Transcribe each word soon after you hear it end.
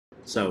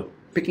So,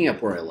 picking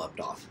up where I left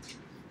off,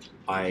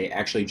 I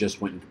actually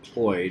just went and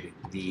deployed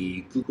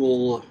the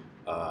Google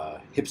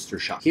hipster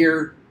shop.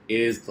 Here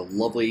is the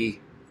lovely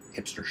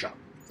hipster shop,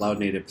 Cloud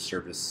Native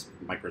Service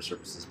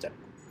Microservices demo.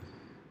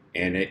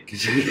 And it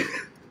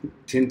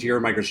 10-tier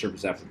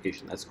microservice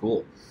application. That's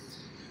cool.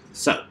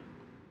 So,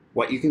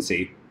 what you can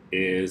see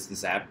is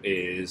this app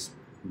is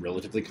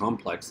relatively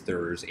complex.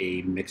 There's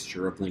a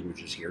mixture of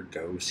languages here: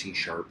 Go, C#,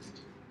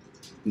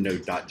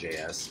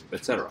 Node.js,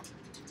 etc.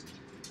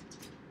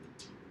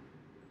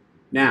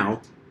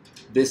 Now,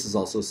 this is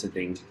also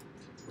sending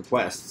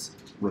requests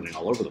running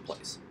all over the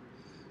place.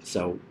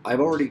 So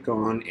I've already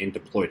gone and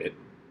deployed it,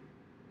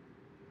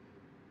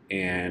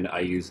 and I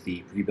use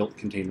the pre-built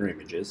container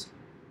images.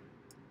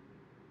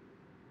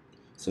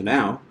 So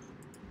now,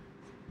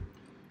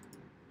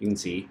 you can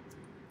see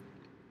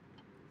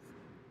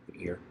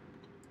here,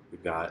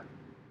 we've got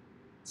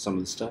some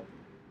of the stuff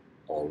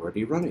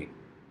already running.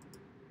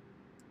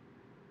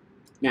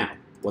 Now,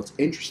 what's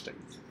interesting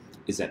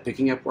is that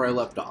picking up where I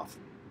left off,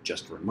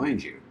 just to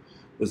remind you,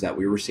 was that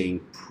we were seeing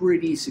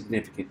pretty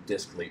significant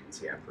disk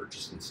latency after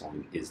just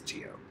installing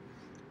istio.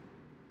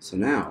 So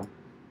now,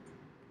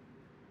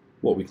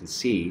 what we can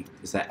see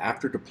is that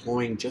after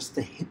deploying just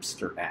the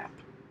hipster app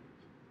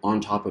on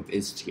top of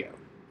istio,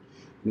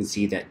 we can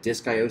see that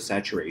disk I/O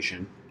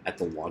saturation at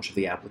the launch of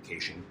the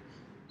application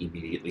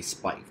immediately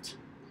spiked.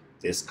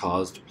 This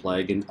caused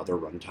plague and other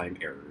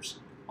runtime errors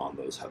on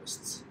those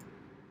hosts.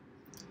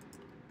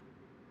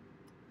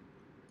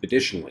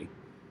 Additionally,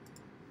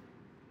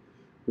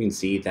 we can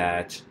see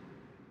that,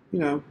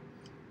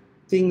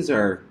 things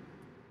are,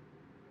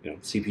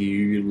 CPU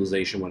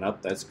utilization went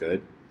up, that's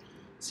good.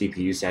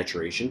 CPU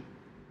saturation,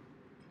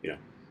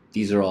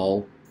 these are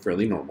all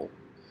fairly normal.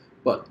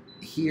 But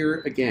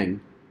here,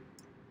 again,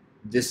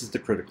 this is the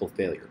critical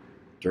failure.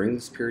 During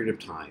this period of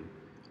time,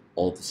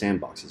 all of the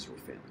sandboxes were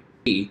failing.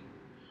 He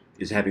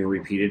is having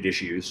repeated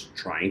issues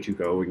trying to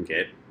go and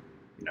get,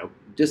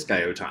 disk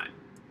I/O time.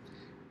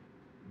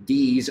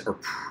 These are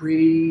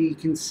pretty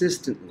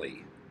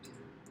consistently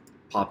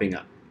popping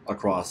up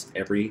across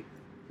every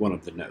one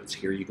of the nodes.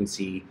 Here you can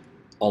see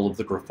all of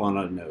the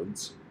Grafana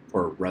nodes,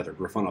 or rather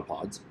Grafana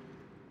pods,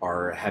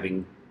 are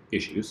having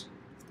issues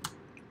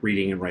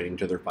reading and writing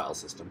to their file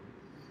system.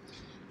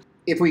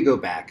 If we go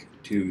back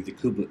to the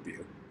kubelet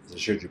view, as I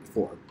showed you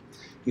before,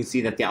 you can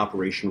see that the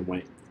operation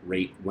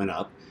rate went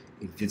up.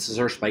 This is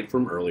our spike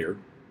from earlier,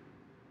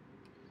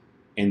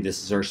 and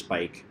this is our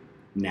spike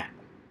now.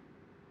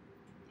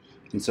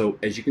 And so,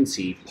 as you can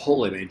see,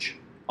 pull image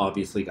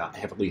obviously got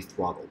heavily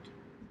throttled.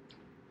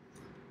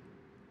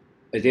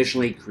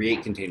 Additionally,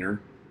 create container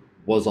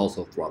was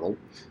also throttled.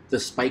 The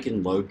spike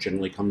in load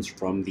generally comes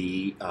from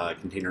the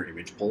container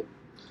image pull.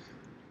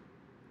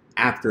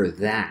 After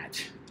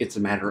that, it's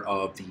a matter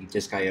of the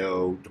disk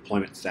I/O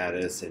deployment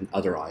status and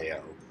other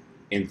I/O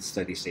in the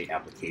steady state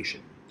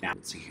application. Now,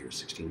 let's see here,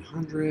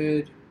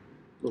 1600,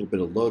 a little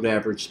bit of load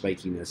average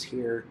spikiness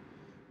here.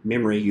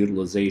 Memory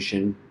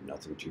utilization,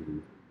 nothing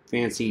too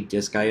fancy.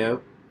 Disk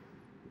I/O,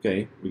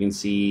 okay, we can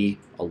see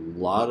a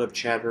lot of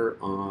chatter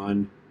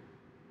on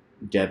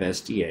dev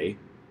SDA.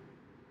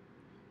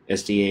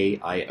 SDA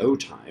I/O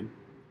time,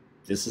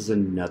 this is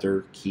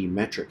another key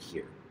metric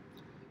here.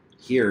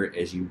 Here,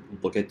 as you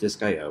look at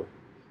disk I/O,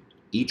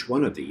 each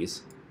one of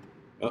these,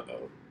 I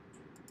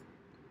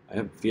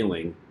have a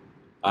feeling,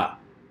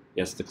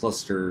 yes, the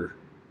cluster,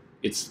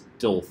 it's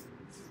still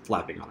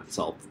flapping on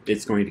itself.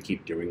 It's going to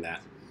keep doing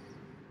that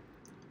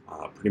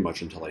pretty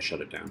much until I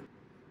shut it down.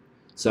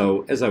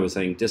 So, as I was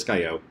saying, disk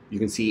I/O, you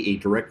can see a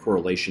direct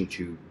correlation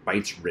to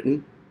bytes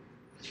written.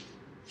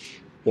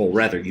 Well,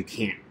 rather, you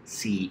can't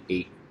see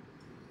a...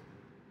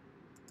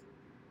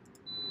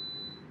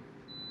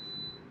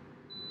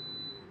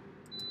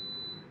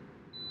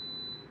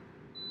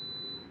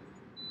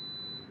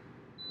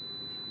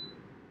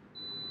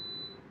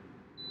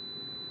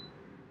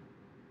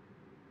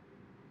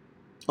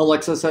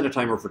 Alexa, set a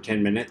timer for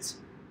 10 minutes.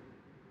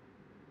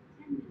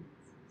 10 minutes,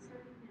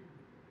 starting now.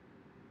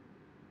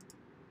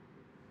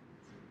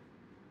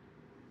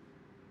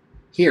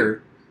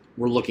 Here,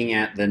 we're looking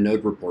at the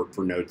node report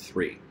for node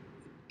 3.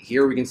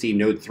 Here we can see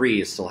node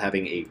 3 is still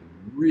having a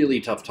really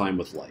tough time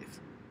with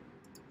life.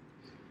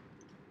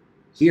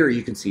 Here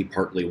you can see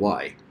partly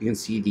why. You can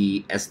see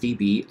the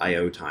SDB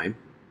I/O time,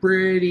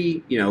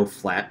 pretty,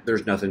 flat.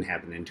 There's nothing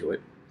happening to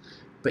it.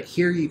 But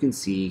here you can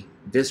see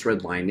this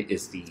red line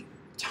is the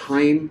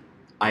time,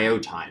 I/O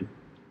time,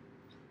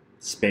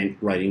 spent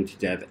writing to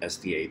dev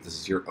SDA.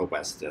 This is your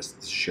OS disk.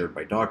 This is shared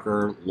by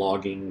Docker,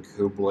 logging,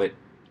 kubelet,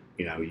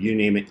 you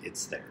name it,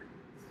 it's there.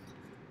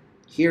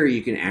 Here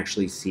you can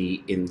actually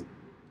see in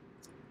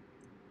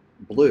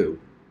blue,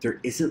 there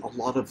isn't a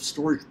lot of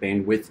storage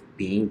bandwidth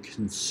being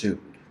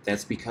consumed.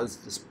 That's because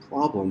this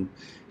problem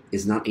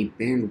is not a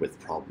bandwidth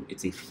problem,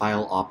 it's a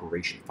file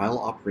operation. File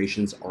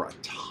operations are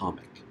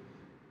atomic.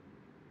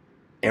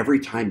 Every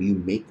time you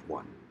make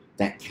one,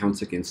 that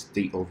counts against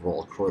the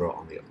overall quota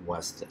on the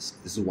OS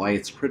disk. This is why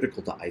it's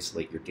critical to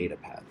isolate your data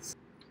paths.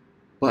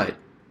 But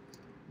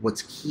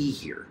what's key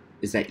here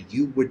is that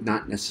you would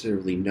not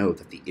necessarily know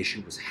that the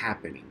issue was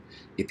happening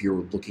if you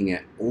were looking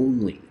at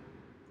only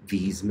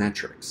these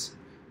metrics.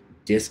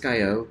 Disk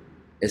I/O,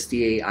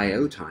 SDA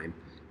I/O time,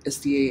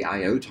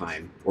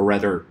 or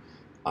rather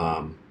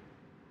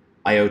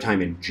I/O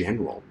time in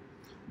general,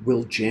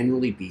 will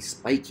generally be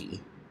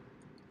spiky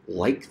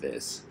like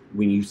this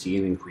when you see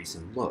an increase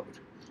in load.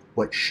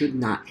 What should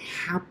not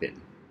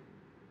happen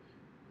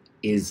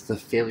is the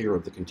failure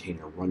of the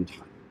container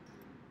runtime.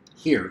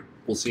 Here,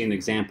 we'll see an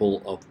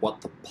example of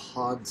what the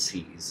pod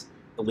sees,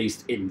 at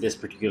least in this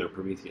particular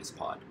Prometheus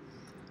pod.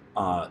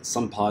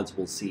 Some pods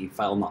will see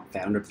file not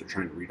found if they're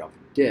trying to read off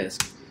a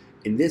disk.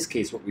 In this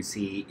case, what we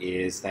see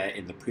is that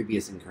in the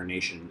previous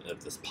incarnation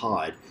of this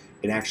pod,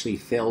 it actually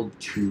failed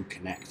to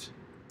connect.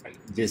 Right?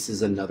 This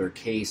is another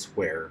case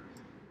where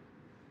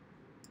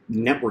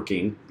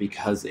networking,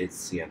 because it's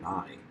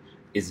CNI,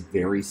 is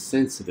very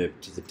sensitive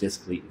to the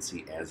disk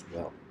latency as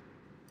well.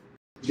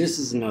 This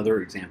is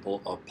another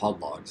example of pod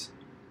logs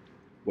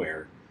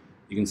where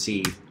you can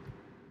see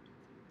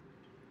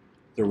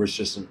there was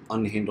just an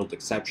unhandled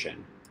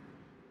exception,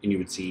 and you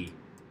would see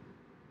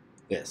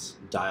this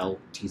dial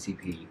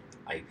TCP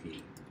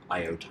IP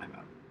IO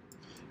timeout.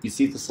 You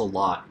see this a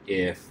lot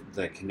if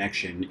the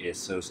connection is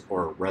so,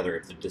 or rather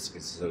if the disk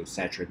is so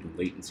saturated and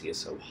latency is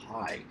so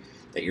high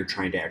that you're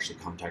trying to actually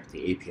contact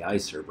the API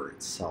server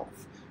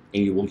itself,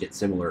 and you will get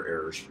similar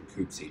errors from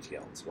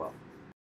kubectl as well.